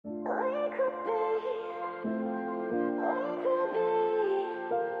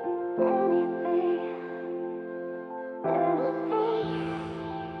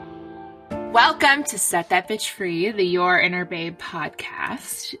Welcome to Set That Bitch Free, the Your Inner Babe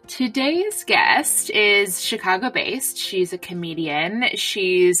podcast. Today's guest is Chicago-based. She's a comedian.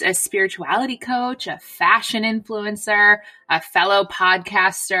 She's a spirituality coach, a fashion influencer, a fellow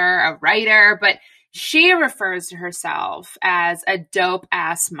podcaster, a writer, but she refers to herself as a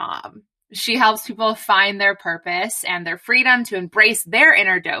dope-ass mom. She helps people find their purpose and their freedom to embrace their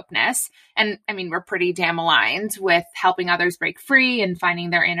inner dopeness. And I mean, we're pretty damn aligned with helping others break free and finding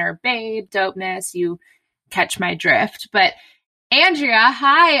their inner babe dopeness. You catch my drift. But Andrea,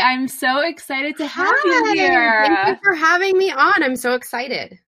 hi, I'm so excited to have you here. Thank you for having me on. I'm so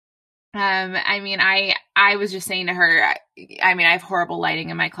excited. I was just saying to her, I have horrible lighting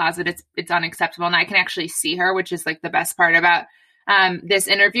in my closet. It's unacceptable. And I can actually see her, which is like the best part about this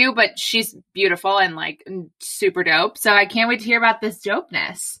interview, but she's beautiful and like super dope. So I can't wait to hear about this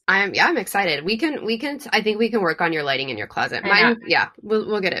dopeness. I'm excited. I think we can work on your lighting in your closet.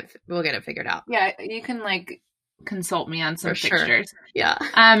 We'll get it figured out. Yeah. You can like consult me on some For sure. pictures. Yeah.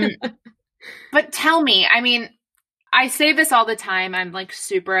 But tell me, I say this all the time. I'm like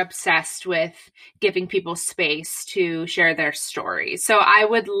super obsessed with giving people space to share their stories. So I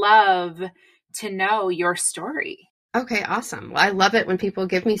would love to know your story. Okay, awesome. Well, I love it when people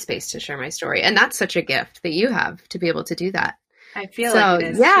give me space to share my story. And that's such a gift that you have to be able to do that. I feel like it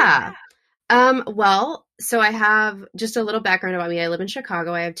is. Yeah. So I have just a little background about me. I live in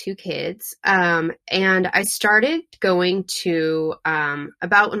Chicago. I have 2 kids. And I started going to,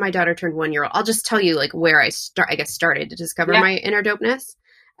 about when my daughter turned 1 year old. I'll just tell you like where I started to discover my inner dopeness.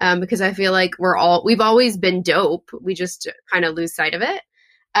 Because I feel like we've always been dope. We just kind of lose sight of it.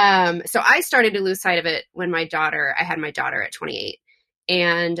 So I started to lose sight of it when I had my daughter at 28,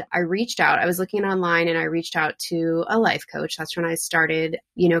 and I reached out. I was looking online and I reached out to a life coach. That's when I started,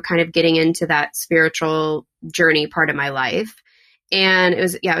 kind of getting into that spiritual journey part of my life. And it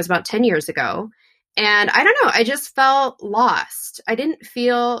was about 10 years ago. And I don't know, I just felt lost. I didn't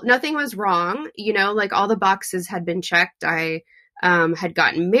feel, nothing was wrong. Like all the boxes had been checked. I, had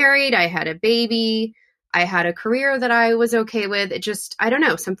gotten married. I had a baby. I had a career that I was okay with. It just, I don't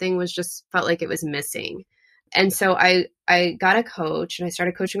know, something was just felt like it was missing. And so I got a coach and I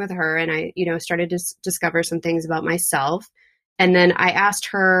started coaching with her, and I, started to discover some things about myself. And then I asked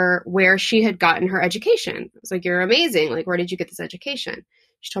her where she had gotten her education. I was like, you're amazing. Like, where did you get this education?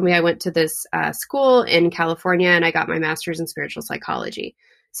 She told me I went to this school in California and I got my master's in spiritual psychology.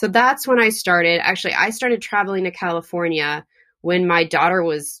 So that's when I started. Actually, I started traveling to California when my daughter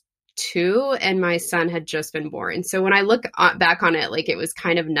was 2 and my son had just been born. So when I look back on it, like it was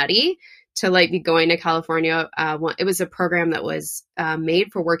kind of nutty to like be going to California. It was a program that was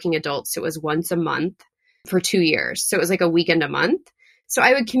made for working adults. It was once a month for 2 years. So it was like a weekend a month. So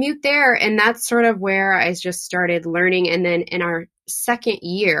I would commute there, and that's sort of where I just started learning. And then in our second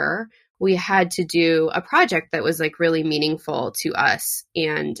year, we had to do a project that was like really meaningful to us.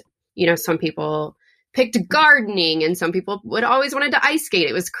 And, some people picked gardening, and some people would always wanted to ice skate.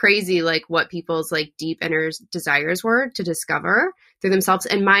 It was crazy, like what people's like deep inner desires were to discover through themselves.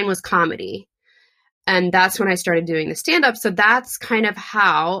 And mine was comedy. And that's when I started doing the stand-up. So that's kind of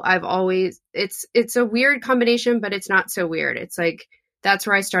how I've always, it's a weird combination, but it's not so weird. It's like, that's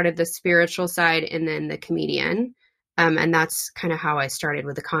where I started the spiritual side and then the comedian. And that's kind of how I started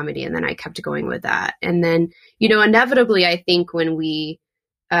with the comedy. And then I kept going with that. And then, inevitably, I think when we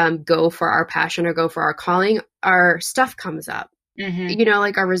go for our passion or go for our calling, our stuff comes up,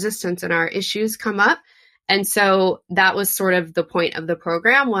 like our resistance and our issues come up. And so that was sort of the point of the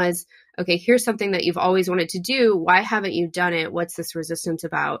program was, okay, here's something that you've always wanted to do. Why haven't you done it? What's this resistance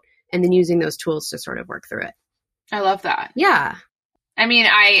about? And then using those tools to sort of work through it. I love that. Yeah.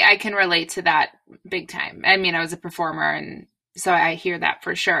 I can relate to that big time. I was a performer, and so I hear that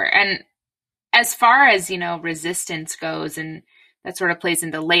for sure. And as far as, resistance goes, and that sort of plays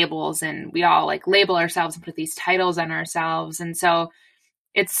into labels, and we all like label ourselves and put these titles on ourselves. And so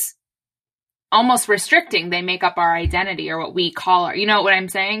it's almost restricting. They make up our identity or what we call our, you know what I'm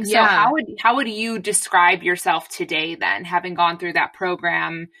saying? So how would you describe yourself today then, having gone through that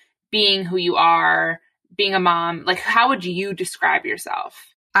program, being who you are, being a mom? Like, how would you describe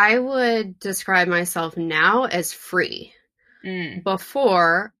yourself? I would describe myself now as free.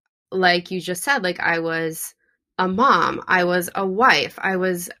 Before, like you just said, like I was a mom, I was a wife, I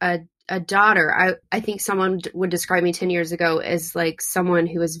was a daughter. I think someone would describe me 10 years ago as like someone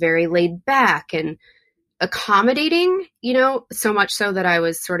who was very laid back and accommodating, so much so that I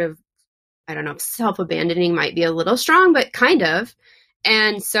was sort of, I don't know if self-abandoning might be a little strong, but kind of.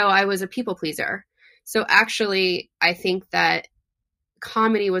 And so I was a people pleaser. So actually, I think that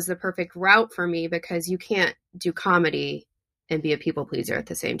comedy was the perfect route for me because you can't do comedy and be a people pleaser at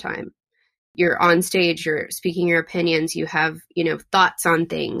the same time. you're on stage, you're speaking your opinions, you have, thoughts on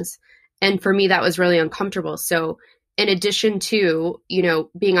things. And for me, that was really uncomfortable. So in addition to,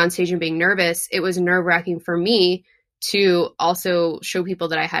 being on stage and being nervous, it was nerve-wracking for me to also show people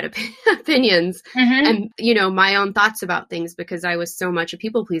that I had opinions and, my own thoughts about things, because I was so much a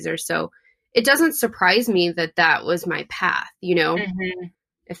people pleaser. So it doesn't surprise me that that was my path,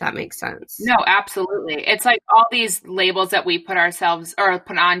 if that makes sense. No, absolutely. It's like all these labels that we put ourselves or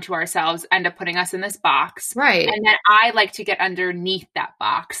put onto ourselves end up putting us in this box. Right. And then I like to get underneath that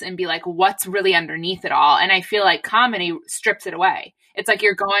box and be like, what's really underneath it all? And I feel like comedy strips it away. It's like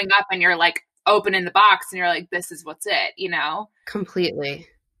you're going up and you're like opening the box and you're like, this is what's it, Completely.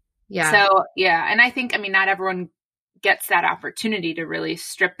 Yeah. So, yeah. And I think, not everyone gets that opportunity to really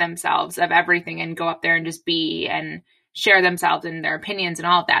strip themselves of everything and go up there and just be and share themselves and their opinions and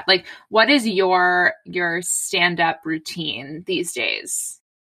all of that. Like, what is your stand-up routine these days?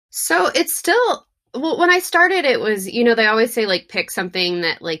 So it's still, well, when I started, it was, they always say like, pick something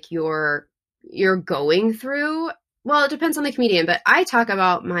that like you're going through. Well, it depends on the comedian, but I talk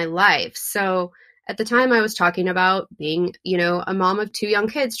about my life. So at the time I was talking about being, a mom of 2 young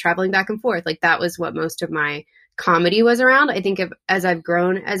kids traveling back and forth. Like that was what most of my comedy was around. I think as I've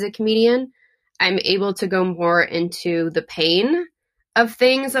grown as a comedian, I'm able to go more into the pain of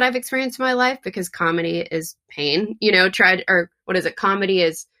things that I've experienced in my life, because comedy is pain, comedy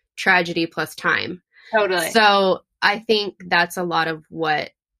is tragedy plus time. Totally. So I think that's a lot of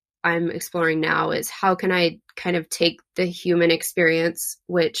what I'm exploring now, is how can I kind of take the human experience,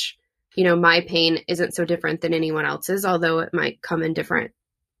 which, my pain isn't so different than anyone else's, although it might come in different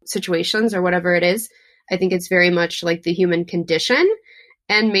situations or whatever it is. I think it's very much like the human condition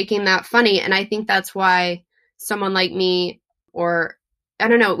and making that funny. And I think that's why someone like me, or I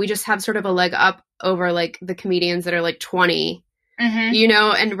don't know, we just have sort of a leg up over like the comedians that are like 20,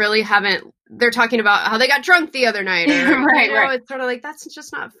 and really they're talking about how they got drunk the other night. Or, right. It's sort of like, that's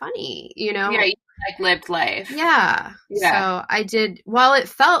just not funny, Yeah, you like lived life. Yeah. So I did, while it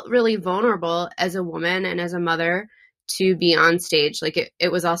felt really vulnerable as a woman and as a mother to be on stage, like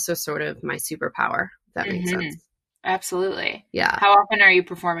it was also sort of my superpower, if that makes sense. Absolutely. Yeah. How often are you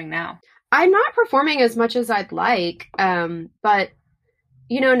performing now? I'm not performing as much as I'd like, but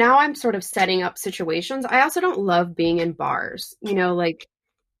now I'm sort of setting up situations. I also don't love being in bars, like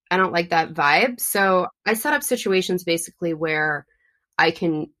I don't like that vibe. So I set up situations basically where I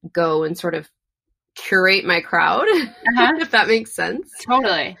can go and sort of curate my crowd, if that makes sense.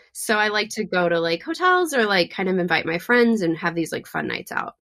 Totally. So I like to go to like hotels or like kind of invite my friends and have these like fun nights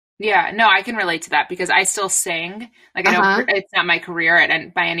out. Yeah, no, I can relate to that because I still sing. Like I know it's not my career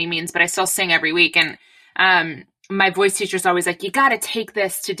and by any means, but I still sing every week. And my voice teacher is always like, you got to take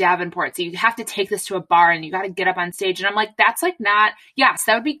this to Davenport. So you have to take this to a bar and you got to get up on stage. And I'm like, that's like not, yes,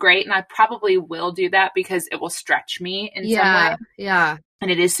 that would be great. And I probably will do that because it will stretch me in some way. Yeah.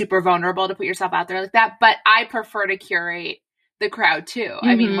 And it is super vulnerable to put yourself out there like that. But I prefer to curate the crowd too.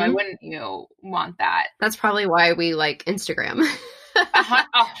 I mean, why wouldn't you want that? That's probably why we like Instagram. 100%.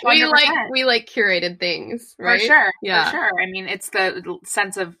 We like curated things, right? For sure. Yeah. For sure. I mean, it's the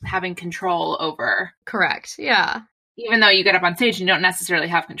sense of having control over. Correct. Yeah. Even though you get up on stage and you don't necessarily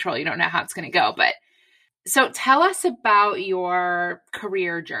have control, you don't know how it's going to go. But so tell us about your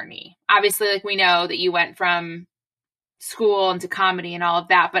career journey. Obviously, like we know that you went from school into comedy and all of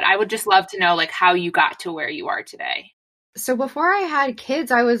that, but I would just love to know like how you got to where you are today. So before I had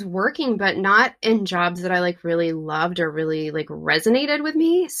kids, I was working, but not in jobs that I like really loved or really like resonated with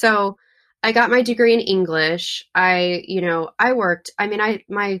me. So I got my degree in English. I worked,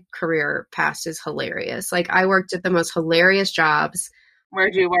 my career past is hilarious. Like I worked at the most hilarious jobs.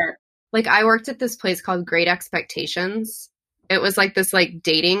 Where'd you work? Like I worked at this place called Great Expectations. It was like this like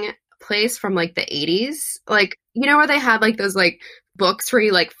dating place from like the 80s. Like, where they had like those like books where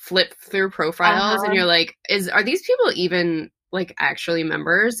you like flip through profiles and you're like, are these people even like actually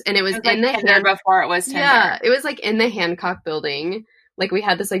members? And it was in the Tinder before it was Tinder. Yeah, it was like in the Hancock building. Like we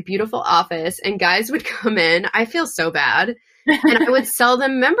had this like beautiful office and guys would come in. I feel so bad. And I would sell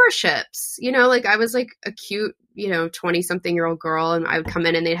them memberships. Like I was like a cute, 20-something-year-old girl, and I would come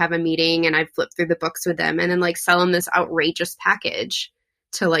in and they'd have a meeting and I'd flip through the books with them and then like sell them this outrageous package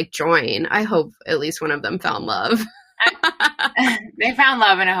to like join. I hope at least one of them found love. They found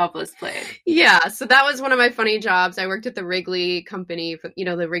love in a hopeless place. Yeah. So that was one of my funny jobs. I worked at the Wrigley company,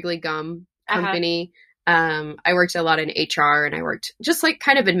 the Wrigley gum company. I worked a lot in HR and I worked just like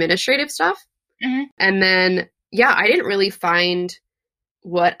kind of administrative stuff. And then, I didn't really find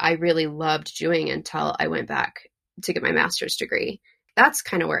what I really loved doing until I went back to get my master's degree. That's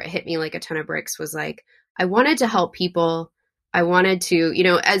kind of where it hit me like a ton of bricks, was like, I wanted to help people I wanted to, you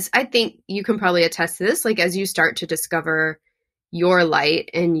know, as I think you can probably attest to this, like as you start to discover your light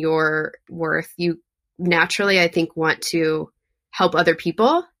and your worth, you naturally, I think, want to help other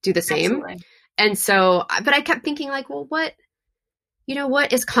people do the same. Absolutely. And so, but I kept thinking like, well, what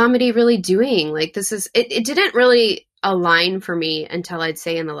is comedy really doing? Like it didn't really align for me until I'd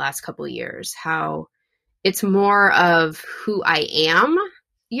say in the last couple of years, how it's more of who I am,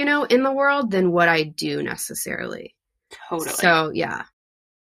 you know, in the world than what I do necessarily. Totally. So, yeah.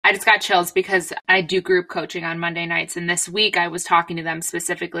 I just got chills because I do group coaching on Monday nights. And this week I was talking to them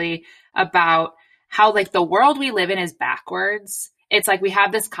specifically about how like the world we live in is backwards. It's like we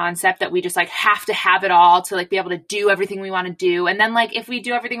have this concept that we just like have to have it all to like be able to do everything we want to do. And then like if we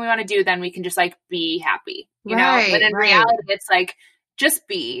do everything we want to do, then we can just like be happy, you know? But in reality, it's like just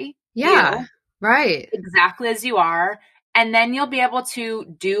be you, right, exactly as you are. And then you'll be able to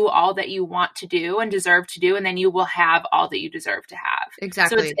do all that you want to do and deserve to do. And then you will have all that you deserve to have.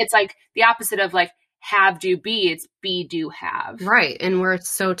 Exactly. So it's like the opposite of like have, do, be. It's be, do, have. Right. And we're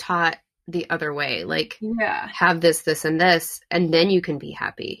so taught the other way, like have this, and this, and then you can be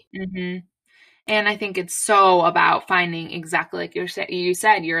happy. Mm-hmm. And I think it's so about finding exactly like you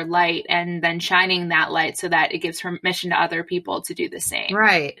said, your light, and then shining that light so that it gives permission to other people to do the same.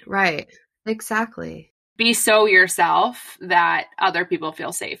 Right. Exactly. Be so yourself that other people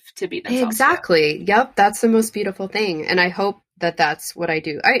feel safe to be themselves. Exactly. Too. Yep. That's the most beautiful thing. And I hope that that's what I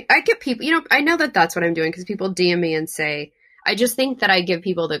do. I get people, you know, I know that that's what I'm doing because people DM me and say, I just think that I give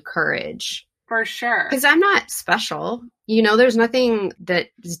people the courage. For sure. Because I'm not special. You know, there's nothing that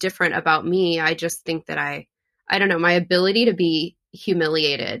is different about me. I just think that I don't know, my ability to be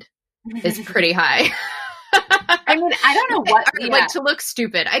humiliated is pretty high. I mean, I don't know what, like to look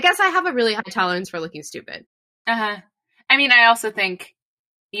stupid. I guess I have a really high tolerance for looking stupid. I mean, I also think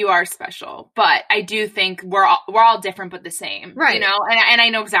you are special, but I do think we're all different, but the same, right? You know, and I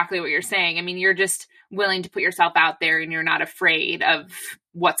know exactly what you're saying. I mean, you're just willing to put yourself out there, and you're not afraid of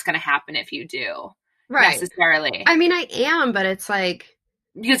what's going to happen if you do, right? Necessarily. I mean, I am, but it's like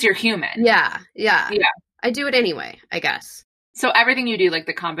because you're human. Yeah. I do it anyway, I guess. So everything you do, like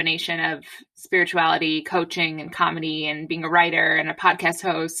the combination of spirituality, coaching, and comedy, and being a writer and a podcast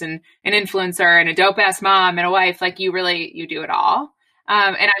host and an influencer and a dope ass mom and a wife, like you do it all.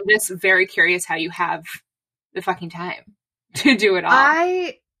 And I'm just very curious how you have the fucking time to do it all.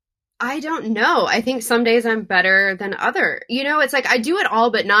 I don't know. I think some days I'm better than other. You know, it's like I do it all,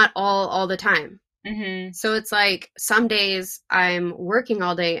 but not all the time. Mm-hmm. So it's like some days I'm working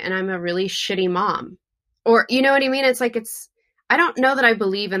all day and I'm a really shitty mom. Or, you know what I mean? It's like I don't know that I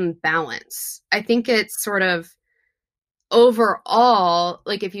believe in balance. I think it's sort of overall,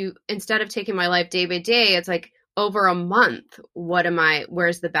 like if you, instead of taking my life day by day, it's like over a month,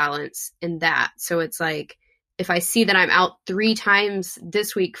 where's the balance in that? So it's like, if I see that I'm out 3 times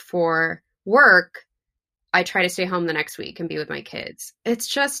this week for work, I try to stay home the next week and be with my kids. It's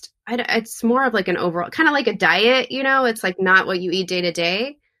just, it's more of like an overall, kind of like a diet, you know, it's like not what you eat day to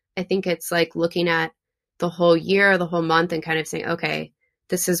day. I think it's like looking at the whole year, the whole month, and kind of saying, okay,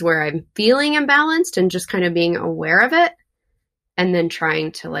 this is where I'm feeling imbalanced, and just kind of being aware of it and then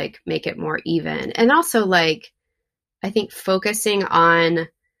trying to like make it more even. And also like, I think focusing on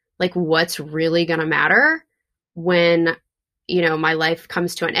like what's really going to matter when, you know, my life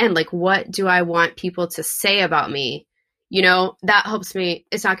comes to an end. Like, what do I want people to say about me? You know, that helps me.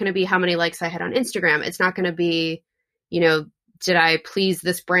 It's not going to be how many likes I had on Instagram. It's not going to be, you know, did I please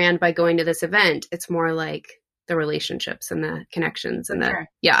this brand by going to this event? It's more like the relationships and the connections and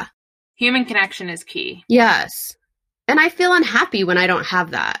human connection is key. Yes. And I feel unhappy when I don't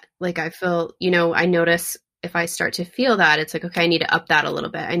have that. Like I feel, you know, I notice if I start to feel that, it's like, okay, I need to up that a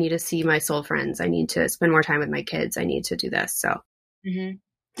little bit. I need to see my soul friends. I need to spend more time with my kids. I need to do this. So. Mm-hmm.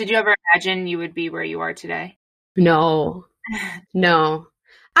 Did you ever imagine you would be where you are today? No.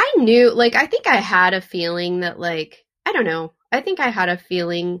 I knew, like, I think I had a feeling that, like, I don't know. I think I had a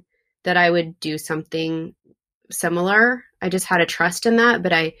feeling that I would do something similar. I just had a trust in that,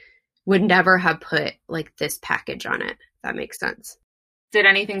 but I would never have put like this package on it, if that makes sense. Did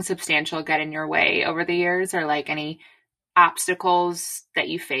anything substantial get in your way over the years, or like any obstacles that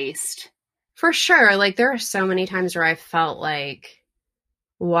you faced? For sure. Like there are so many times where I felt like,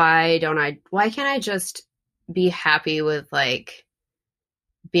 why can't I just be happy with like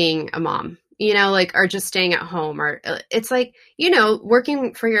being a mom, you know, like, or just staying at home, or it's like, you know,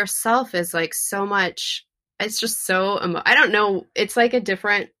 working for yourself is like so much, it's just so, I don't know. It's like a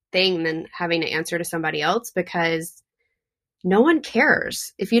different thing than having to answer to somebody else, because no one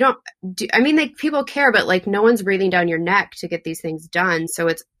cares if you don't do, I mean, like people care, but like no one's breathing down your neck to get these things done. So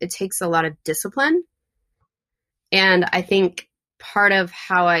it takes a lot of discipline. And I think part of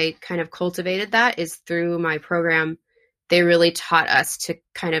how I kind of cultivated that is through my program. They really taught us to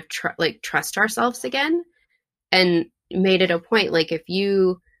kind of trust ourselves again, and made it a point. Like if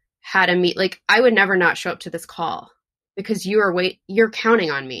you had a meet, like I would never not show up to this call because you're counting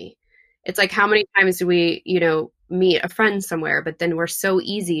on me. It's like, how many times do we, meet a friend somewhere, but then we're so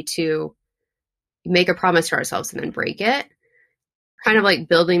easy to make a promise to ourselves and then break it. Kind of like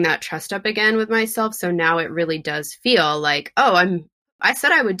building that trust up again with myself. So now it really does feel like, oh, I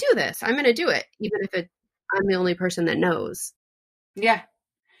said I would do this. I'm going to do it, even if I'm the only person that knows. Yeah.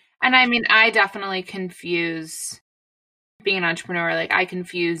 And I mean, I definitely confuse being an entrepreneur. Like I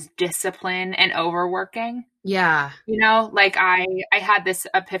confuse discipline and overworking. Yeah. Like I had this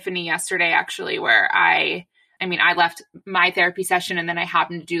epiphany yesterday actually, where I left my therapy session and then I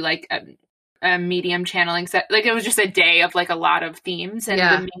happened to do like a medium channeling set. Like it was just a day of like a lot of themes. And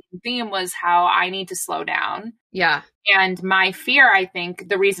the main theme was how I need to slow down. Yeah. And my fear, I think,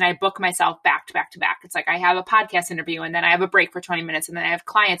 the reason I book myself back to back to back, it's like I have a podcast interview and then I have a break for 20 minutes and then I have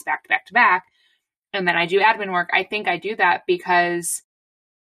clients back to back to back. And then I do admin work. I think I do that because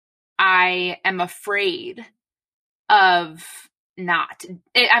I am afraid I'm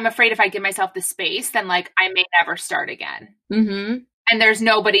afraid if I give myself the space, then like I may never start again. Mm-hmm. And there's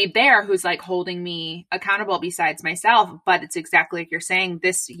nobody there who's like holding me accountable besides myself. But it's exactly like you're saying,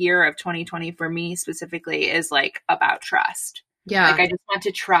 this year of 2020 for me specifically is like about trust. Yeah. Like I just want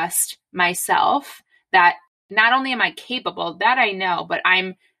to trust myself that not only am I capable, that I know, but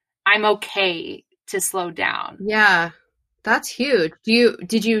I'm okay to slow down. Yeah. That's huge.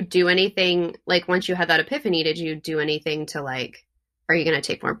 Did you do anything, like once you had that epiphany, did you do anything to like, are you going to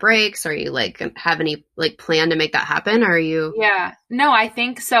take more breaks? Are you like have any like plan to make that happen? Are you? Yeah, no, I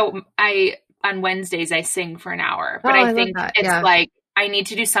think so. On Wednesdays I sing for an hour, but I think it's like, I need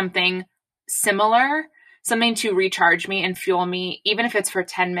to do something similar, something to recharge me and fuel me, even if it's for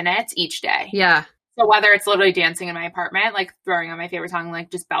 10 minutes each day. Yeah. So whether it's literally dancing in my apartment, like throwing on my favorite song,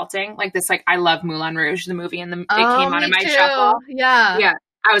 like just belting, like this, like I love Moulin Rouge, the movie, and it came on in my shuffle. Yeah. Yeah.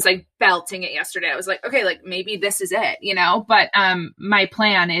 I was like belting it yesterday. I was like, okay, like maybe this is it, But my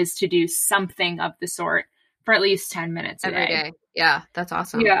plan is to do something of the sort for at least 10 minutes every day. Yeah, that's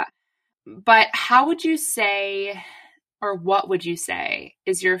awesome. Yeah. But how would you say, or what would you say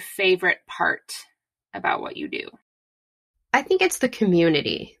is your favorite part about what you do? I think it's the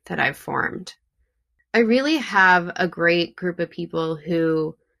community that I've formed. I really have a great group of people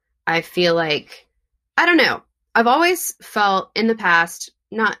who I feel like, I don't know, I've always felt in the past,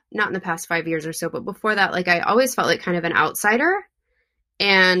 not in the past 5 years or so, but before that, like I always felt like kind of an outsider.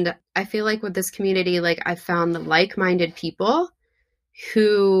 And I feel like with this community, like I found the like-minded people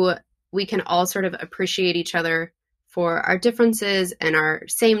who we can all sort of appreciate each other for our differences and our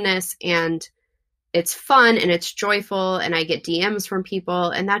sameness. And it's fun and it's joyful. And I get DMs from people,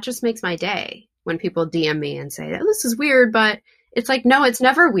 and that just makes my day when people DM me and say, oh, this is weird, but it's like, no, it's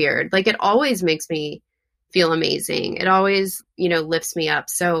never weird. Like it always makes me feel amazing. It always, lifts me up.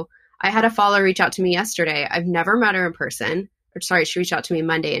 So I had a follower reach out to me yesterday. I've never met her in person. Or sorry, she reached out to me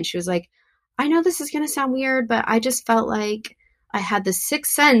Monday and she was like, I know this is going to sound weird, but I just felt like I had this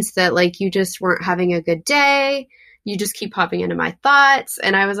sixth sense that like you just weren't having a good day. You just keep popping into my thoughts.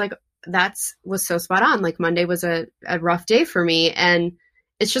 And I was like, was so spot on. Like Monday was a rough day for me. And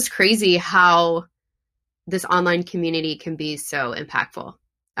it's just crazy how this online community can be so impactful.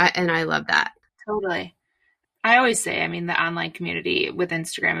 And I love that. Totally. I always say, the online community with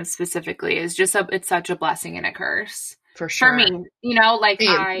Instagram specifically is just it's such a blessing and a curse. For sure. For me, like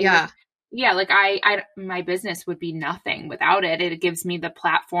my business would be nothing without it. It gives me the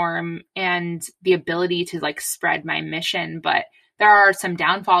platform and the ability to like spread my mission. But there are some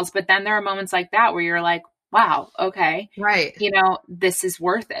downfalls, but then there are moments like that where you're like, wow, okay. Right. This is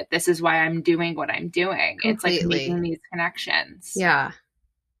worth it. This is why I'm doing what I'm doing. Completely. It's like making these connections. Yeah.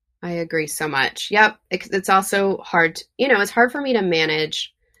 I agree so much. Yep. It's also hard. It's hard for me to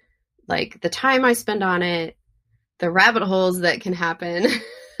manage like the time I spend on it, the rabbit holes that can happen.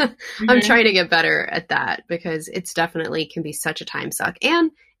 Mm-hmm. I'm trying to get better at that because it's definitely can be such a time suck, and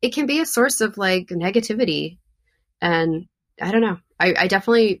it can be a source of like negativity. And I don't know. I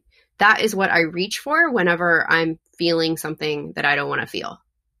definitely, that is what I reach for whenever I'm feeling something that I don't want to feel.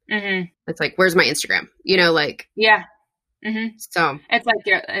 Mm-hmm. It's like, where's my Instagram? Yeah. Mm-hmm. So it's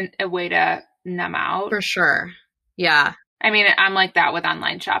like a way to numb out. For sure. Yeah. I'm like that with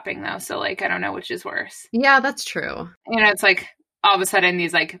online shopping though. So like, I don't know which is worse. Yeah, that's true. It's like all of a sudden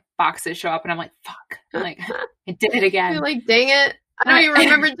these like boxes show up and I'm like, fuck. I'm like, I did it again. You're like, dang it. I don't even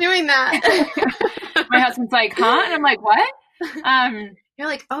remember doing that. My husband's like, huh? And I'm like, what? You're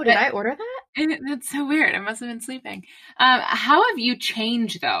like, oh, did I order that? That's so weird. I must have been sleeping. How have you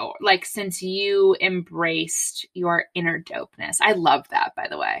changed though? Like since you embraced your inner dopeness. I love that, by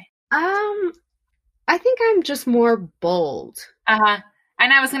the way. Um, I think I'm just more bold. Uh-huh.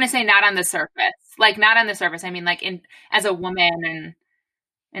 And I was gonna say not on the surface. Like not on the surface. I mean like in as a woman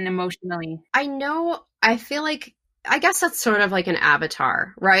and emotionally. I feel like, I guess that's sort of like an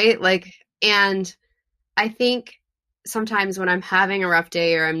avatar, right? Like, and I think sometimes when I'm having a rough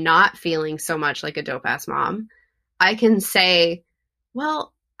day or I'm not feeling so much like a dope ass mom, I can say,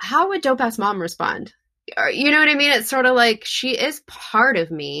 well, how would dope ass mom respond? Or, you know what I mean? It's sort of like she is part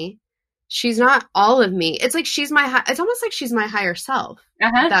of me. She's not all of me. It's like it's almost like she's my higher self, if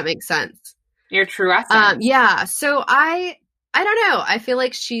Uh-huh. that makes sense. Your true essence. Yeah. So I don't know. I feel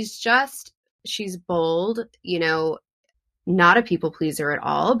like she's bold, not a people pleaser at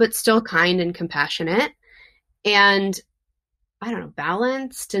all, but still kind and compassionate and I don't know,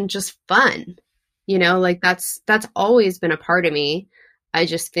 balanced and just fun. Like that's always been a part of me. I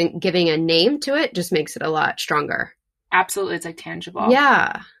just think giving a name to it just makes it a lot stronger. Absolutely. It's like tangible.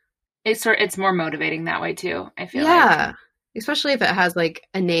 Yeah. It's more motivating that way too, I feel like. Yeah. Especially if it has like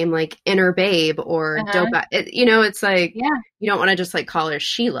a name like Inner Babe or Uh-huh. it's like Yeah. you don't want to just like call her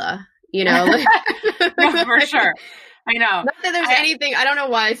Sheila, like, No, for sure. I know. not that there's anything. I don't know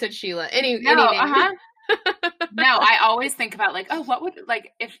why I said Sheila. Any name. Uh-huh. No, I always think about like, oh, what would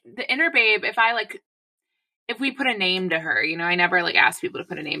like if the inner babe, if we put a name to her, I never like ask people to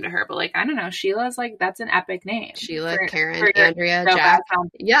put a name to her, but like I don't know, Sheila's like that's an epic name. Sheila, Karen, for Andrea, so Jack.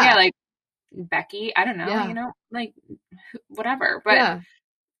 yeah, like Becky. I don't know, Yeah. like whatever. But Yeah.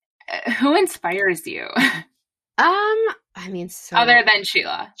 who inspires you I mean, so other than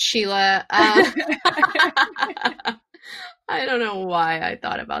Sheila? Sheila. I don't know why I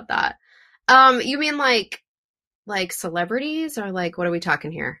thought about that. You mean like celebrities or like what are we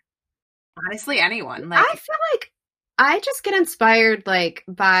talking here? Honestly, anyone. Like I feel like I just get inspired like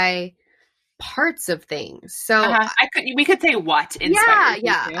by parts of things. So we could say what inspires you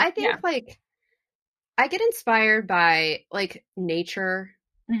yeah. too. I think like I get inspired by like nature.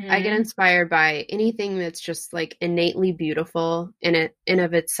 I get inspired by anything that's just like innately beautiful in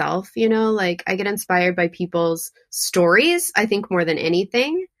of itself, like I get inspired by people's stories, I think more than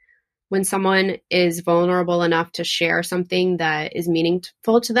anything. When someone is vulnerable enough to share something that is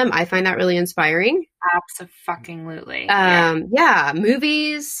meaningful to them, I find that really inspiring. Absolutely. Yeah,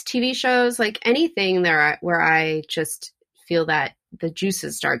 movies, TV shows, like anything there where I just feel that the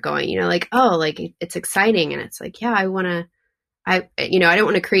juices start going, like, oh, like it's exciting and it's like, yeah, I don't want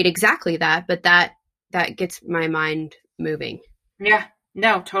to create exactly that, but that gets my mind moving. Yeah,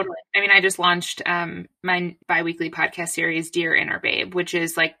 no, totally. I mean, I just launched my biweekly podcast series, Dear Inner Babe, which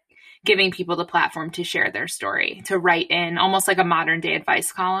is like giving people the platform to share their story, to write in almost like a modern day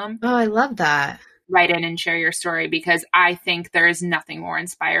advice column. Oh, I love that. Write in and share your story because I think there is nothing more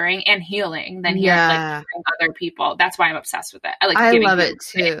inspiring and healing than hearing other people. That's why I'm obsessed with it. I love it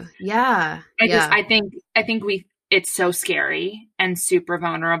too. Yeah. I think it's so scary and super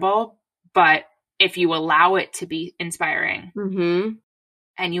vulnerable, but if you allow it to be inspiring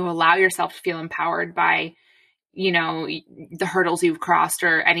and you allow yourself to feel empowered by, the hurdles you've crossed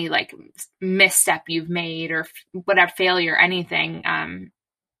or any like misstep you've made or whatever failure, anything,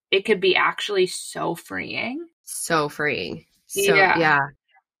 it could be actually so freeing. So freeing. So, yeah.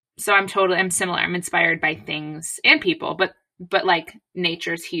 So I'm similar. I'm inspired by things and people, but like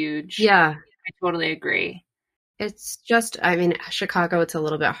nature's huge. Yeah. I totally agree. It's just, I mean, Chicago, it's a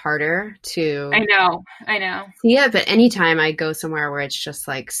little bit harder to. I know. Yeah, but anytime I go somewhere where it's just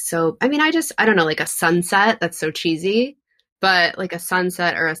like so, I mean, I don't know, like a sunset, that's so cheesy, but like a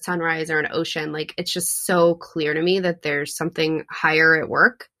sunset or a sunrise or an ocean, like it's just so clear to me that there's something higher at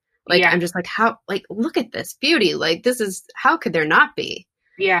work. Like, I'm just like, how, like, look at this beauty. Like, how could there not be?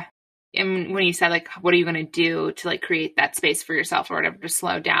 Yeah. And when you said like, what are you going to do to like create that space for yourself or whatever to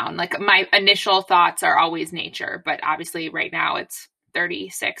slow down? Like my initial thoughts are always nature, but obviously right now it's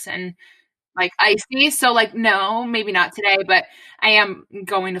 36 and like icy. So like, no, maybe not today, but I am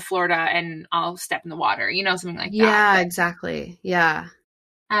going to Florida and I'll step in the water, something like that. Yeah, exactly. Yeah.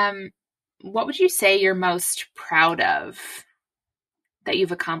 What would you say you're most proud of that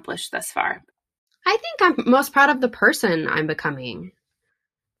you've accomplished thus far? I think I'm most proud of the person I'm becoming.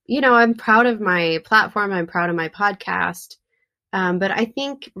 I'm proud of my platform. I'm proud of my podcast. But I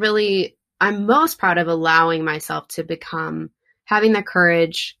think really I'm most proud of allowing myself to having the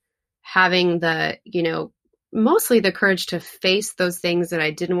courage, having the, mostly the courage to face those things that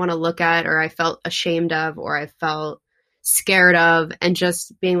I didn't want to look at or I felt ashamed of or I felt scared of and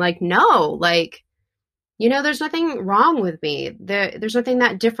just being like, no, like, there's nothing wrong with me. There's nothing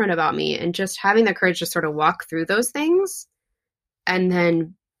that different about me. And just having the courage to sort of walk through those things. And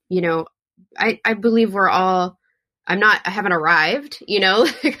then, I believe I haven't arrived,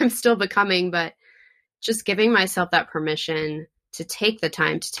 like I'm still becoming, but just giving myself that permission to take the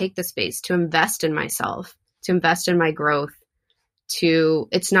time, to take the space, to invest in myself, to invest in my growth,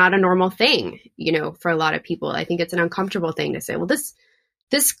 it's not a normal thing, for a lot of people. I think it's an uncomfortable thing to say, well, this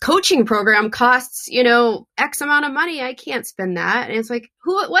coaching program costs, X amount of money. I can't spend that. And it's like,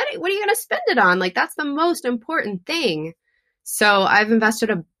 what are you going to spend it on? Like, that's the most important thing. So I've invested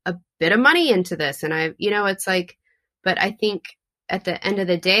a bit of money into this, and it's like, but I think at the end of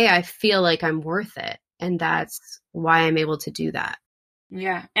the day, I feel like I'm worth it. And that's why I'm able to do that.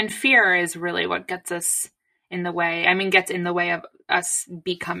 Yeah. And fear is really what gets us in the way. I mean, gets in the way of us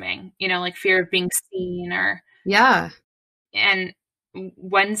becoming, like fear of being seen or. Yeah. And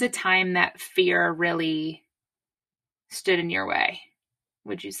when's a time that fear really stood in your way,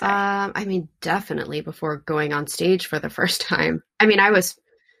 would you say? I mean, definitely before going on stage for the first time. I mean, I was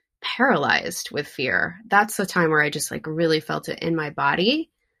paralyzed with fear. That's the time where I just like really felt it in my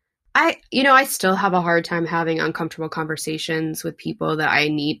body. I still have a hard time having uncomfortable conversations with people that I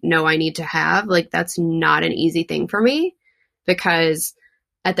need to have. Like, that's not an easy thing for me, because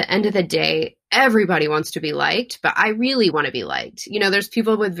at the end of the day, everybody wants to be liked, but I really want to be liked. There's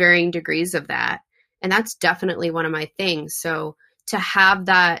people with varying degrees of that. And that's definitely one of my things. So to have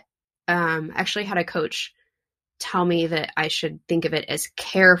that, actually had a coach tell me that I should think of it as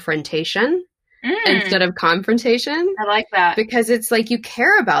carefrontation instead of confrontation. I like that. Because it's like, you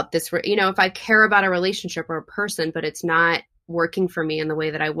care about this, if I care about a relationship or a person, but it's not working for me in the way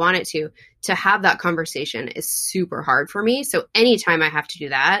that I want it to have that conversation is super hard for me. So anytime I have to do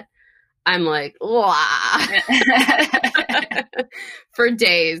that, I'm like, for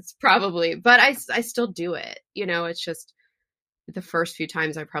days probably, but I still do it. It's just the first few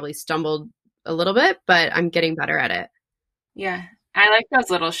times I probably stumbled a little bit, but I'm getting better at it. Yeah. I like those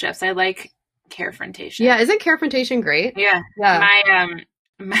little shifts. I like carefrontation. Yeah. Isn't carefrontation great? Yeah. I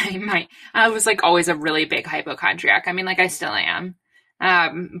was like always a really big hypochondriac. I mean, like I still am.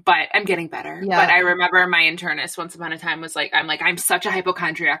 But I'm getting better. Yeah. But I remember my internist once upon a time was like, I'm such a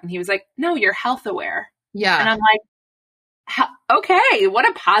hypochondriac. And he was like, no, you're health aware. Yeah. And I'm like, okay, what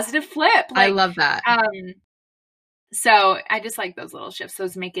a positive flip. Like, I love that. So I just like those little shifts.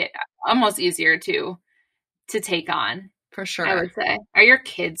 Those make it almost easier to take on. For sure. I would say. Are your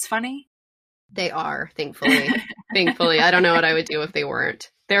kids funny? They are, thankfully. Thankfully. I don't know what I would do if they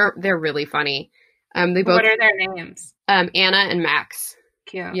weren't. They're really funny. They both. What are their names? Anna and Max.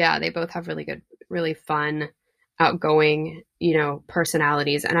 Cute. Yeah, they both have really good, really fun, outgoing,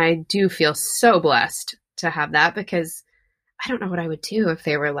 personalities. And I do feel so blessed to have that, because I don't know what I would do if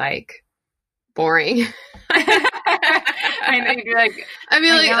they were like boring. I know you'd be like, I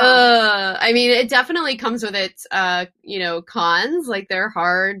mean, it definitely comes with its, cons. Like, they're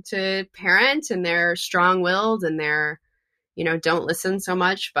hard to parent, and they're strong-willed, and they're, don't listen so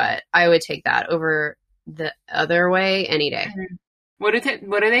much. But I would take that over the other way any day. What do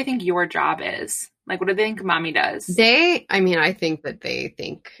they think your job is? Like, what do they think mommy does? I think that they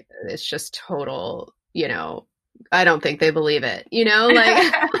think it's just total, I don't think they believe it,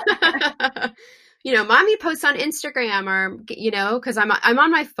 like, mommy posts on Instagram, or, cause I'm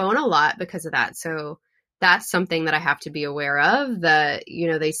on my phone a lot because of that. So that's something that I have to be aware of, that,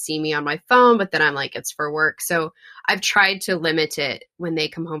 they see me on my phone, but then I'm like, it's for work. So I've tried to limit it when they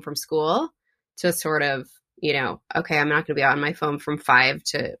come home from school to sort of, okay, I'm not going to be on my phone from 5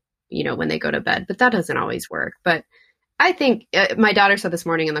 to, when they go to bed, but that doesn't always work. But I think my daughter said this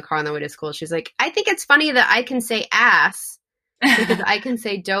morning in the car on the way to school, she's like, I think it's funny that I can say ass because I can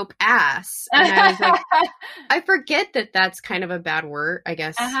say dope ass. And I was like, I forget that that's kind of a bad word, I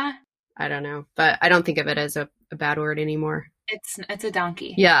guess. Uh-huh. I don't know, but I don't think of it as a bad word anymore. It's a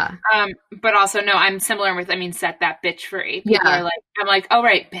donkey. Yeah. But also, no, I'm similar with, set that bitch free. People yeah. are like, I'm like, oh,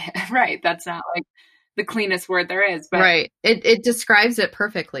 right. Right. That's not like the cleanest word there is. But right. It describes it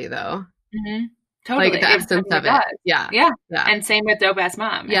perfectly, though. Mm-hmm. Totally. Like the essence of it. Yeah. Yeah. And same with dope ass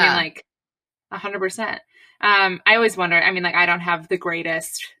mom. Yeah. 100%. I always wonder, I don't have the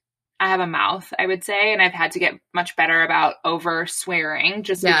greatest, I have a mouth, I would say, and I've had to get much better about over swearing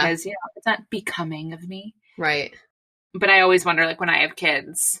just because, it's not becoming of me. Right. But I always wonder, like, when I have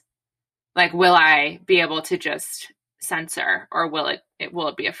kids, like, will I be able to just censor, or will it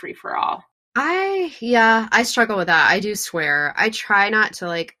be a free for all? I struggle with that. I do swear. I try not to,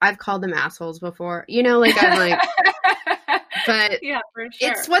 like, I've called them assholes before, I'm like, but yeah, for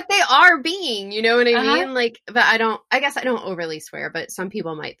sure. It's what they are being, you know what I mean? Like, but I guess I don't overly swear, but some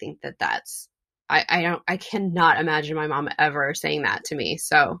people might think that that's I cannot imagine my mom ever saying that to me.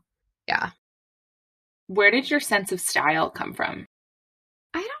 So yeah. Where did your sense of style come from?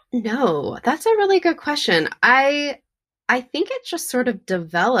 I don't know. That's a really good question. I think it just sort of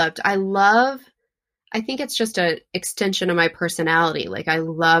developed. I think it's just an extension of my personality. Like I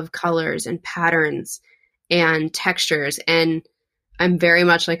love colors and patterns and textures, and I'm very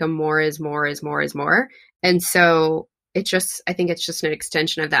much like a more is more is more is more. And so I think it's just an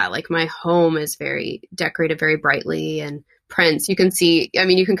extension of that. Like my home is very decorated very brightly, and prints. You can see, I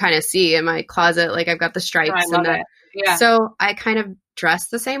mean, you can kind of see in my closet, like I've got the stripes I love it. Yeah. So I kind of dress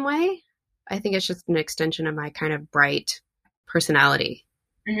the same way. I think it's just an extension of my kind of bright personality.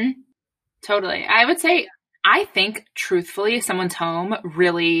 Mm-hmm. Totally. I would say, I think truthfully, someone's home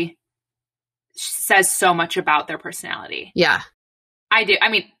really says so much about their personality. Yeah. I do. I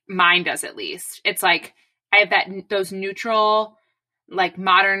mean, mine does at least. It's like I have those neutral, like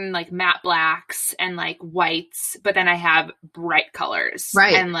modern, like matte blacks and like whites, but then I have bright colors,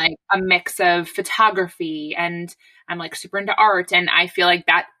 right, and like a mix of photography, and I'm like super into art, and I feel like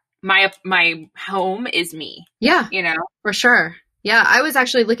that my home is me. Yeah, you know, for sure. Yeah, I was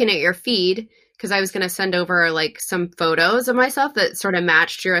actually looking at your feed because I was going to send over like some photos of myself that sort of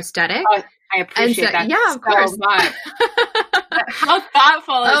matched your aesthetic. Oh, I appreciate that. Yeah, of course. Much. How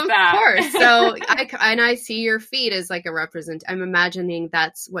thoughtful is that? Of course. So I see your feed as like I'm imagining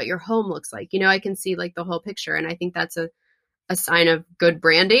that's what your home looks like. You know, I can see like the whole picture, and I think that's a sign of good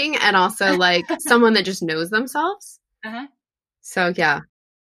branding, and also like someone that just knows themselves. Uh-huh. So yeah.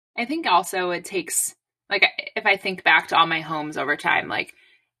 I think also it takes, like, if I think back to all my homes over time, like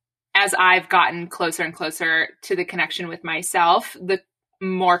as I've gotten closer and closer to the connection with myself, the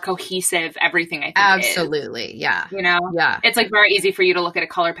more cohesive everything I think absolutely is. Yeah, you know, yeah, it's like very easy for you to look at a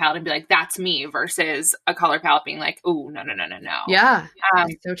color palette and be like, that's me, versus a color palette being like, oh, no. Yeah,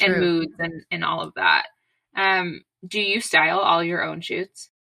 so true. And moods and all of that. Do you style all your own shoots?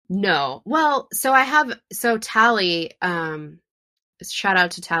 No. Well, so Tally, shout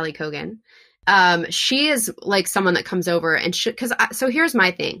out to Tally Kogan. She is like someone that comes over and so here's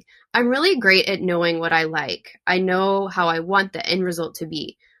my thing. I'm really great at knowing what I like. I know how I want the end result to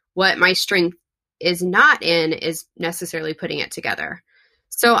be. What my strength is not in is necessarily putting it together.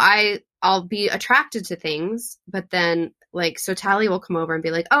 So I'll be attracted to things, but then like, so Tally will come over and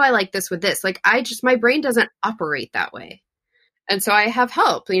be like, oh, I like this with this. Like my brain doesn't operate that way. And so I have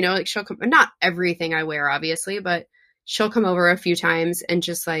help, you know, like she'll come, not everything I wear, obviously, but she'll come over a few times and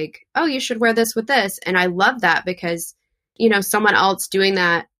just like, oh, you should wear this with this. And I love that because, you know, someone else doing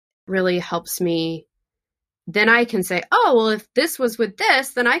that really helps me. Then I can say, oh, well, if this was with this,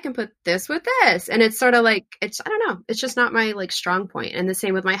 then I can put this with this. And it's sort of like, I don't know, it's just not my like strong point. And the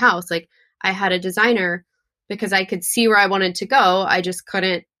same with my house. Like I had a designer because I could see where I wanted to go. I just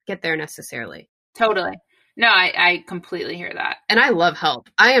couldn't get there necessarily. Totally. No, I completely hear that. And I love help.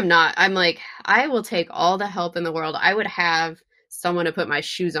 I'm like, I will take all the help in the world. I would have someone to put my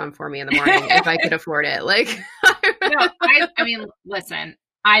shoes on for me in the morning if I could afford it. Like, no, I mean, listen,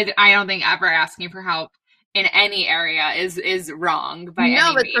 I don't think ever asking for help in any area is wrong by any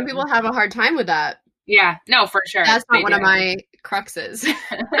but means. Some people have a hard time with that. Yeah, no, for sure. That's not one of my cruxes.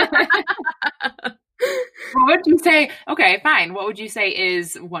 What would you say? Okay, fine. What would you say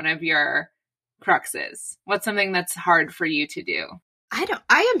is one of your cruxes? What's something that's hard for you to do?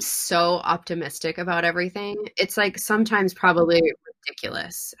 I am so optimistic about everything. It's like sometimes probably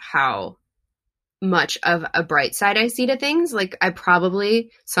ridiculous how much of a bright side I see to things. Like I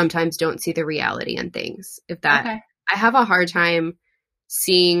probably sometimes don't see the reality in things. I have a hard time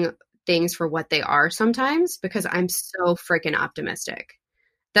seeing things for what they are sometimes because I'm so freaking optimistic.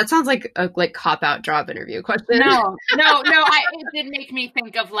 That sounds like a cop-out job interview question. No. It did make me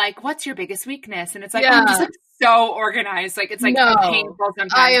think of like, what's your biggest weakness? And it's like, I'm just like so organized. Like it's like painful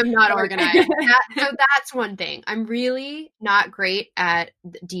sometimes. I am not organized. So that's one thing. I'm really not great at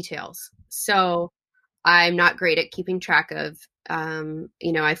details. So I'm not great at keeping track of,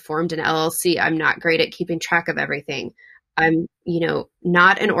 I formed an LLC. I'm not great at keeping track of everything. I'm,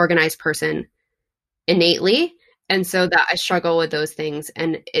 not an organized person innately. And so that I struggle with those things.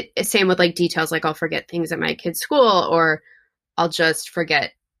 And it's same with like details, like I'll forget things at my kid's school, or I'll just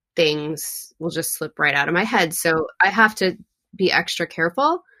forget things will just slip right out of my head. So I have to be extra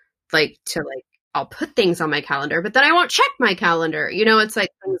careful, I'll put things on my calendar, but then I won't check my calendar. It's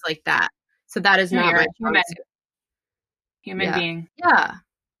like things like that. So that is not my human being. Yeah.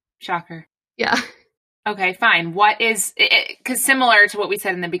 Shocker. Yeah. Okay, fine. What is, because similar to what we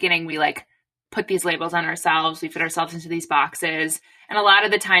said in the beginning, we like put these labels on ourselves. We fit ourselves into these boxes. And a lot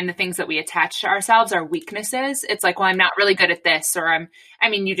of the time, the things that we attach to ourselves are weaknesses. It's like, well, I'm not really good at this, or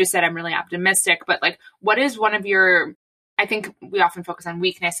you just said I'm really optimistic, but like, what is one of your, I think we often focus on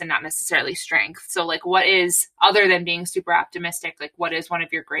weakness and not necessarily strength. So like, what is, other than being super optimistic, like what is one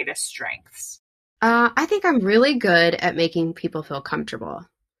of your greatest strengths? I think I'm really good at making people feel comfortable.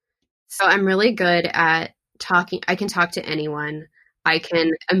 So I'm really good at talking. I can talk to anyone. I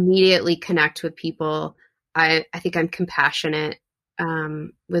can immediately connect with people. I think I'm compassionate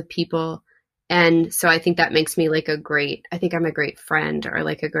with people. And so I think that makes me like I think I'm a great friend, or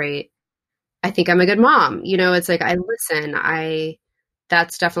like I think I'm a good mom. It's like, I listen.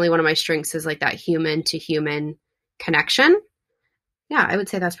 That's definitely one of my strengths, is like that human to human connection. Yeah, I would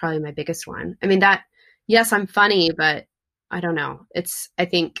say that's probably my biggest one. I mean, yes, I'm funny, but I don't know. I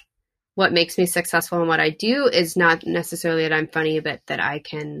think what makes me successful in what I do is not necessarily that I'm funny, but that I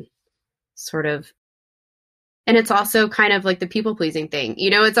can sort of, and it's also kind of like the people pleasing thing.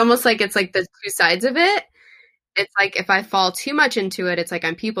 It's almost like it's like the two sides of it. It's like if I fall too much into it, it's like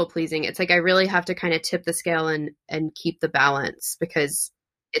I'm people pleasing. It's like I really have to kind of tip the scale and keep the balance, because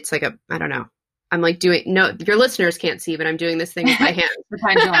it's like I don't know. I'm like your listeners can't see, but I'm doing this thing with my hands. The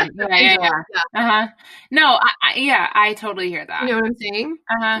pendulum. Yeah. Uh-huh. No, I totally hear that. You know what I'm saying?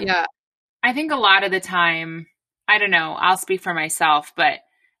 Uh-huh. Yeah. I think a lot of the time, I don't know, I'll speak for myself, but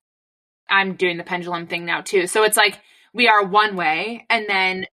I'm doing the pendulum thing now too. So it's like we are one way, and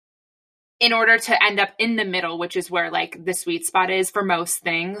then in order to end up in the middle, which is where like the sweet spot is for most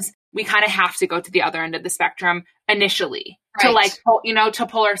things, we kind of have to go to the other end of the spectrum initially, right, to like, to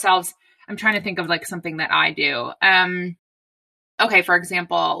pull ourselves. I'm trying to think of like something that I do. Okay, for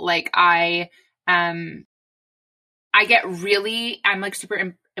example, like I'm like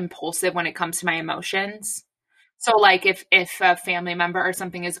super impulsive when it comes to my emotions. So like if a family member or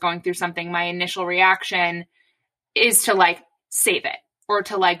something is going through something, my initial reaction is to like save it, or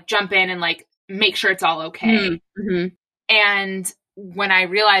to like jump in and like make sure it's all okay. Mm-hmm. And when I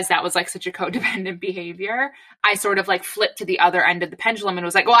realized that was like such a codependent behavior, I sort of like flipped to the other end of the pendulum and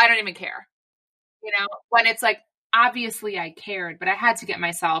was like, well, I don't even care. When it's like, obviously I cared, but I had to get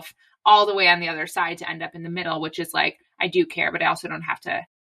myself all the way on the other side to end up in the middle, which is like, I do care, but I also don't have to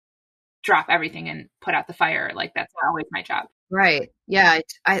drop everything and put out the fire. Like that's not always my job. Right. Yeah.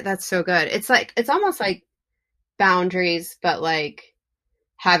 That's so good. It's like, it's almost like boundaries, but like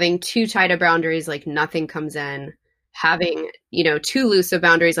having too tight of boundaries, like nothing comes in. Having, too loose of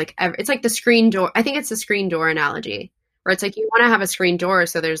boundaries, like it's like the screen door. I think it's the screen door analogy, where it's like you want to have a screen door,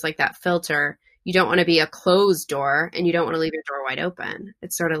 so there's like that filter. You don't want to be a closed door, and you don't want to leave your door wide open.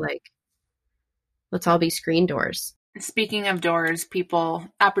 It's sort of like, let's all be screen doors. Speaking of doors,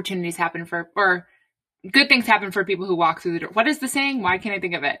 opportunities happen or good things happen for people who walk through the door. What is the saying? Why can't I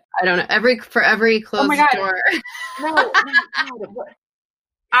think of it? I don't know. For every closed door. No.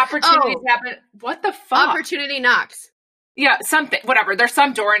 Opportunities happen. What the fuck? Opportunity knocks. Yeah, something, whatever. There's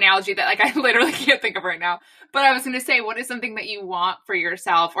some door analogy that like I literally can't think of right now. But I was going to say, what is something that you want for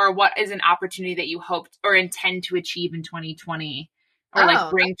yourself, or what is an opportunity that you hoped or intend to achieve in 2020, or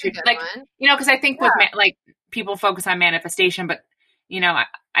like bring to like one. Because I think with like people focus on manifestation, but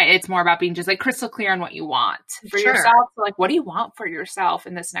it's more about being just like crystal clear on what you want for yourself. So like, what do you want for yourself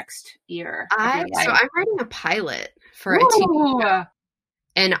in this next year? So I'm writing a pilot for a TV show.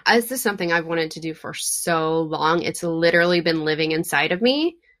 And this is something I've wanted to do for so long. It's literally been living inside of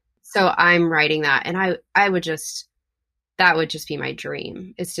me. So I'm writing that. And that would just be my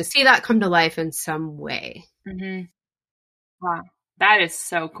dream, is to see that come to life in some way. Mm-hmm. Wow. That is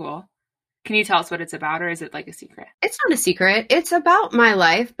so cool. Can you tell us what it's about, or is it like a secret? It's not a secret. It's about my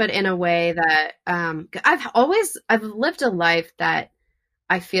life, but in a way that I've lived a life that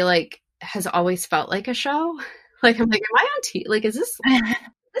I feel like has always felt like a show. Like, I'm like, am I on TV? Like, is this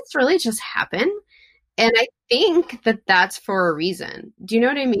really just happen? And I think that that's for a reason. Do you know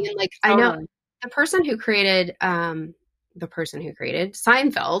what I mean? Like, totally. I know the person who created Seinfeld, who created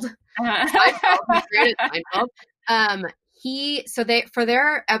Seinfeld, for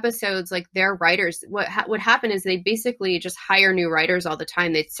their episodes, like their writers, what would happen is they basically just hire new writers all the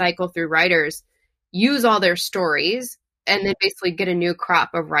time. They'd cycle through writers, use all their stories, and then basically get a new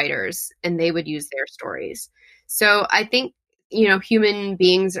crop of writers, and they would use their stories. So I think, human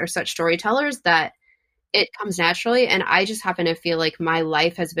beings are such storytellers that it comes naturally. And I just happen to feel like my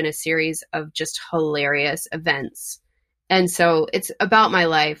life has been a series of just hilarious events. And so it's about my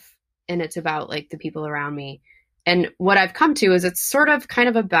life, and it's about like the people around me. And what I've come to is it's sort of kind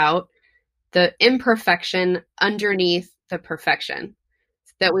of about the imperfection underneath the perfection,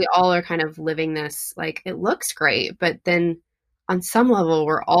 that we all are kind of living this, like, it looks great, but then on some level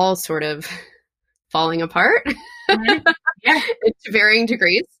we're all sort of falling apart Mm-hmm. Yeah. to varying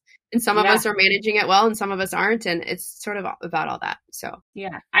degrees. And some of Yeah. us are managing it well and some of us aren't. And it's sort of about all that. So,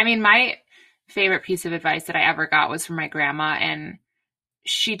 Yeah. I mean, my favorite piece of advice that I ever got was from my grandma. And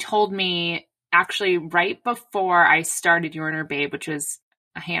she told me actually right before I started Your Inner Babe, which was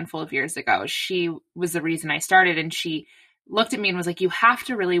a handful of years ago, she was the reason I started. And she looked at me and was like, you have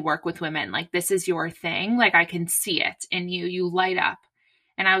to really work with women. Like, this is your thing. Like, I can see it in you. You light up.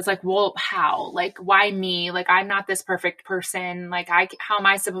 And I was like, well, how? Like, why me? Like, I'm not this perfect person. Like, how am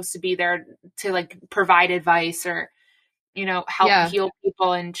I supposed to be there to like provide advice or, you know, help heal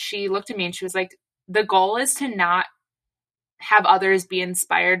people? And she looked at me and she was like, the goal is to not have others be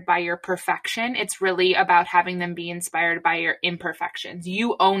inspired by your perfection. It's really about having them be inspired by your imperfections,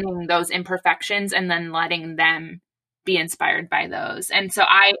 you owning those imperfections and then letting them be inspired by those. And so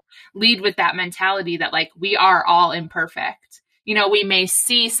I lead with that mentality that like, we are all imperfect. You know, we may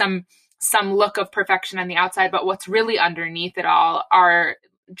see some look of perfection on the outside, but what's really underneath it all are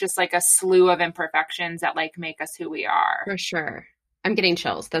just like a slew of imperfections that like make us who we are. for sure. I'm getting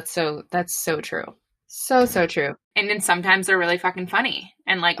chills. That's so true. So true. And then sometimes they're really fucking funny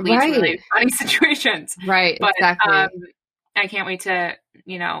and like lead to really funny situations. Right. But exactly. I can't wait to,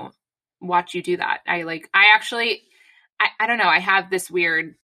 you know, watch you do that. I don't know. I have this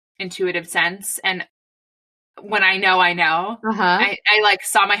weird intuitive sense. And when I know, I like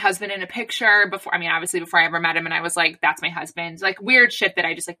saw my husband in a picture before. I mean, obviously before I ever met him, and I was like, that's my husband. Like weird shit that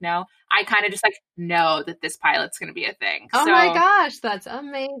I just like know. I kind of just like know that this pilot's going to be a thing. Oh my gosh, that's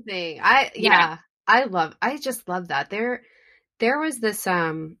amazing. I just love that. There was this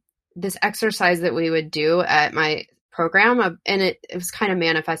this exercise that we would do at my program, and it was kind of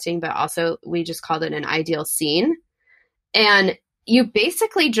manifesting, but also we just called it an ideal scene. And you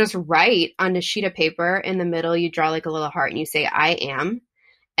basically just write on a sheet of paper in the middle, you draw like a little heart and you say, I am.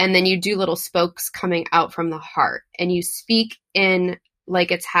 And then you do little spokes coming out from the heart and you speak in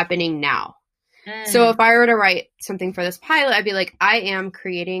like it's happening now. So if I were to write something for this pilot, I'd be like, I am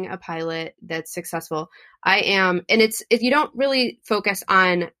creating a pilot that's successful. I am. And you don't really focus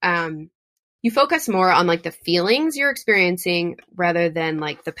on, you focus more on like the feelings you're experiencing rather than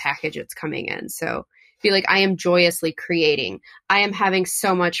like the package it's coming in. So be like, I am joyously creating. I am having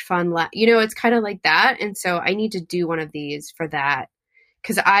so much fun. It's kind of like that. And so I need to do one of these for that.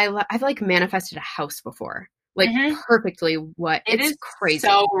 Cause I've like manifested a house before, like perfectly it's crazy.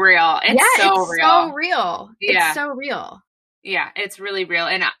 So real. It's so real. Yeah. It's so real. Yeah. It's really real.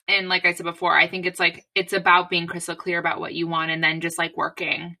 And like I said before, I think it's like, it's about being crystal clear about what you want and then just like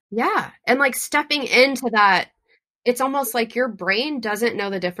working. Yeah. And like stepping into that, it's almost like your brain doesn't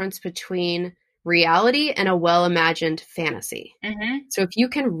know the difference between reality and a well-imagined fantasy. So if you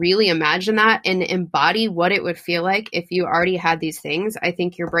can really imagine that and embody what it would feel like if you already had these things, I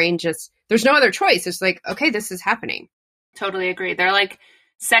think your brain there's no other choice. It's like, okay, this is happening. Totally agree. They're like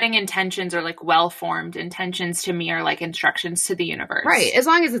setting intentions or like well-formed intentions to me are like instructions to the universe. Right. As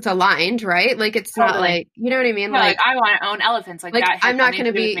long as it's aligned, right? Like it's not like, you know what I mean? Yeah, like I want to own elephants like that. I'm not going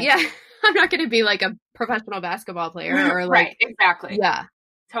to be, I'm not going to be like a professional basketball player or like. Right. Exactly. Yeah.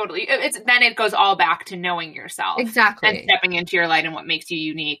 Totally. Then it goes all back to knowing yourself. Exactly. And stepping into your light and what makes you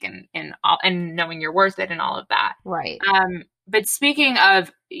unique and knowing you're worth it and all of that. Right. But speaking of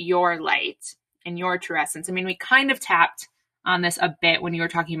your light and your true essence, I mean, we kind of tapped on this a bit when you were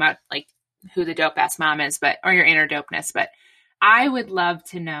talking about like who the dope ass mom is, or your inner dopeness, but I would love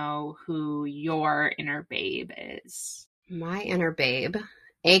to know who your inner babe is. My inner babe,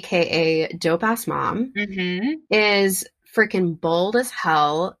 AKA dope ass mom, is freaking bold as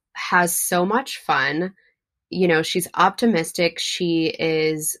hell, has so much fun. You know, she's optimistic. She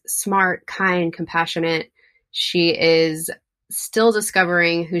is smart, kind, compassionate. She is still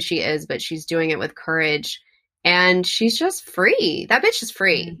discovering who she is, but she's doing it with courage. And she's just free. That bitch is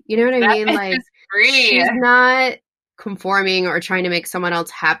free. You know what I mean? Like, she's not conforming or trying to make someone else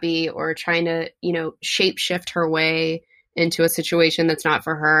happy or trying to, shape shift her way into a situation that's not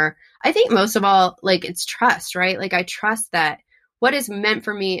for her. I think most of all, like, it's trust, right? Like, I trust that what is meant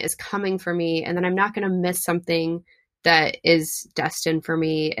for me is coming for me, and then I'm not going to miss something that is destined for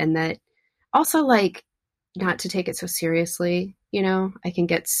me. And that also, like, not to take it so seriously, I can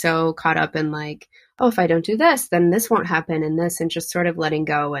get so caught up in like, oh, if I don't do this, then this won't happen and this, and just sort of letting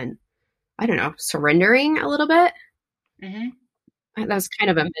go and, I don't know, surrendering a little bit. That was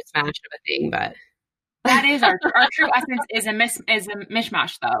kind of a mismatch of a thing, but. That is our true essence is a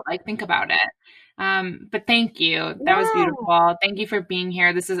mishmash though. Like, think about it. But thank you. That was beautiful. Thank you for being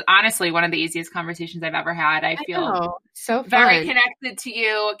here. This is honestly one of the easiest conversations I've ever had. I feel so very connected to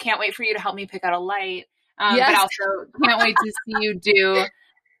you. Can't wait for you to help me pick out a light. But also can't wait to see you do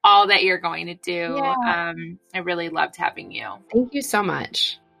all that you're going to do. Yeah. I really loved having you. Thank you so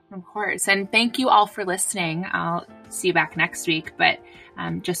much. Of course. And thank you all for listening. I'll see you back next week. But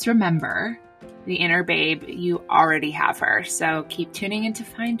just remember, the inner babe, you already have her. So keep tuning in to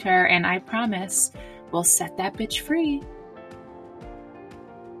find her. And I promise we'll set that bitch free.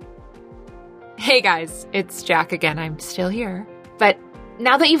 Hey guys, it's Jack again. I'm still here. But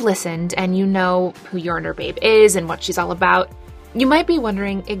now that you've listened and you know who your inner babe is and what she's all about, you might be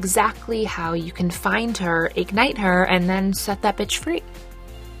wondering exactly how you can find her, ignite her, and then set that bitch free.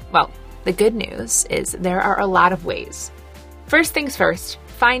 Well, the good news is there are a lot of ways. First things first,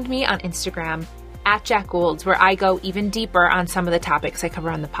 find me on Instagram @JackGoulds, where I go even deeper on some of the topics I cover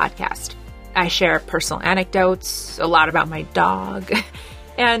on the podcast. I share personal anecdotes, a lot about my dog,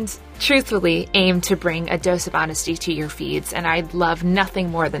 and truthfully aim to bring a dose of honesty to your feeds, and I'd love nothing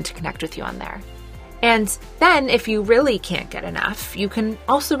more than to connect with you on there. And then, if you really can't get enough, you can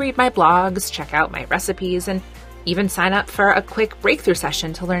also read my blogs, check out my recipes, and even sign up for a quick breakthrough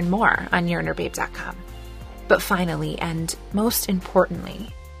session to learn more on yourinnerbabe.com. But finally, and most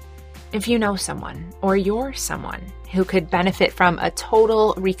importantly, if you know someone or you're someone who could benefit from a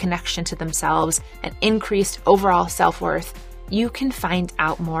total reconnection to themselves and increased overall self-worth, you can find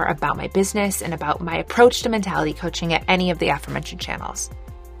out more about my business and about my approach to mentality coaching at any of the aforementioned channels.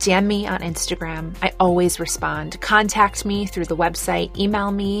 DM me on Instagram. I always respond. Contact me through the website.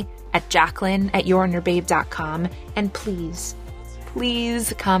 Email me at jacqueline@yourinnerbabe.com. And please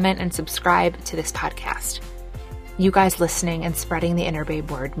comment and subscribe to this podcast. You guys listening and spreading the Inner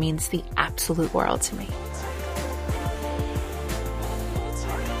Babe word means the absolute world to me.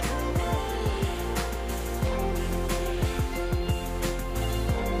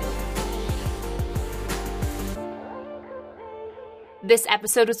 This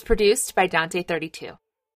episode was produced by Dante32.